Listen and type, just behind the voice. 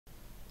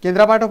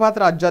केंद्रापाठोपाठ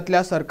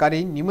राज्यातल्या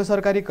सरकारी,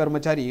 निमसरकारी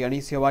कर्मचारी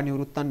आणि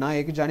सेवानिवृत्तांना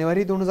 1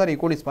 जानेवारी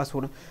 2019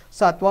 पासून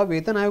 7वा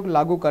वेतन आयोग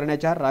लागू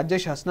करण्याच्या राज्य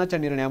शासनाच्या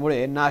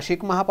निर्णयामुळे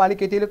नाशिक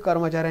महापालिकेतील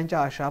कर्मचाऱ्यांच्या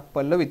आशा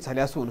पल्लवित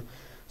झाल्या असून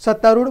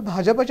सत्तारूढ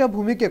भाजपच्या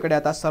भूमिकेकडे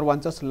आता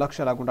सर्वांचंच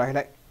लक्ष लागून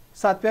राहिलंय।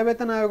 7व्या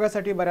वेतन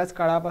आयोगासाठी बऱ्याच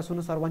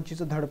काळापासून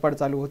सर्वांचीच धडपड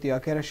चालू होती।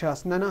 अखेर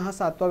शासनाने हा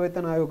 7वा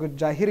वेतन आयोग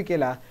जाहीर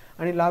केला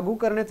आणि लागू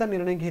करण्याचा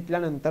निर्णय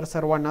घेतल्यानंतर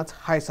सर्वांनाच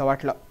हायसं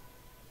वाटलं।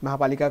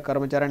 महापालिका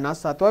कर्मचाऱ्यांना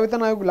 7वा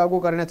वेतन आयोग लागू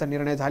करण्याचा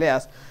निर्णय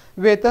झाल्यास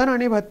वेतन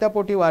आणि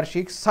भत्त्यापोटी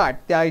वार्षिक 60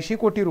 ते 80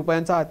 कोटी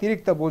रुपयांचा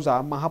अतिरिक्त बोजा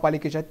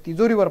महापालिकेच्या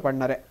तिजोरीवर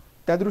पडणार आहे।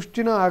 त्या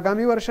दृष्टीने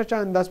आगामी वर्षाच्या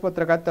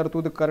अंदाजपत्रकात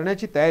तरतूद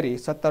करण्याची तयारी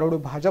सत्तारूढ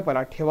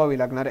भाजपला ठेवावी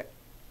लागणार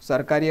आहे।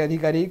 सरकारी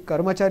अधिकारी,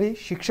 कर्मचारी,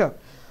 शिक्षक,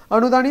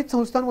 अनुदानित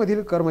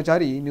संस्थांमधील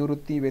कर्मचारी,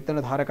 निवृत्ती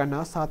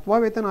वेतनधारकांना 7वा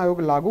वेतन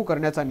आयोग लागू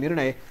करण्याचा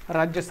निर्णय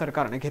राज्य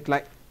सरकारने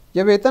घेतलाय।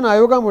 या वेतन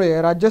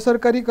आयोगामुळे राज्य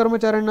सरकारी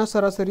कर्मचाऱ्यांना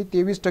सरासरी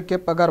 23%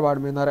 पगार वाढ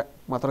मिळणार आहे।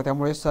 मात्र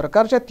त्यामुळे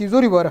सरकारच्या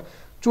तिजोरीवर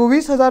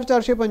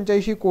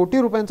 24,485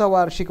 कोटी रुपयांचा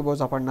वार्षिक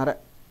बोजा पडणार आहे।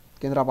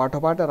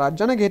 केंद्रापाठोपाठ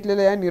राज्याने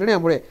घेतलेल्या या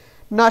निर्णयामुळे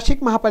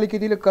नाशिक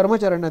महापालिकेतील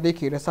कर्मचाऱ्यांना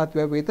देखील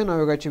 7व्या वेतन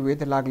आयोगाचे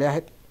वेध लागले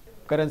आहेत।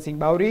 करण सिंग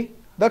बावरी,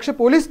 दक्ष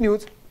पोलीस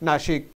न्यूज, नाशिक।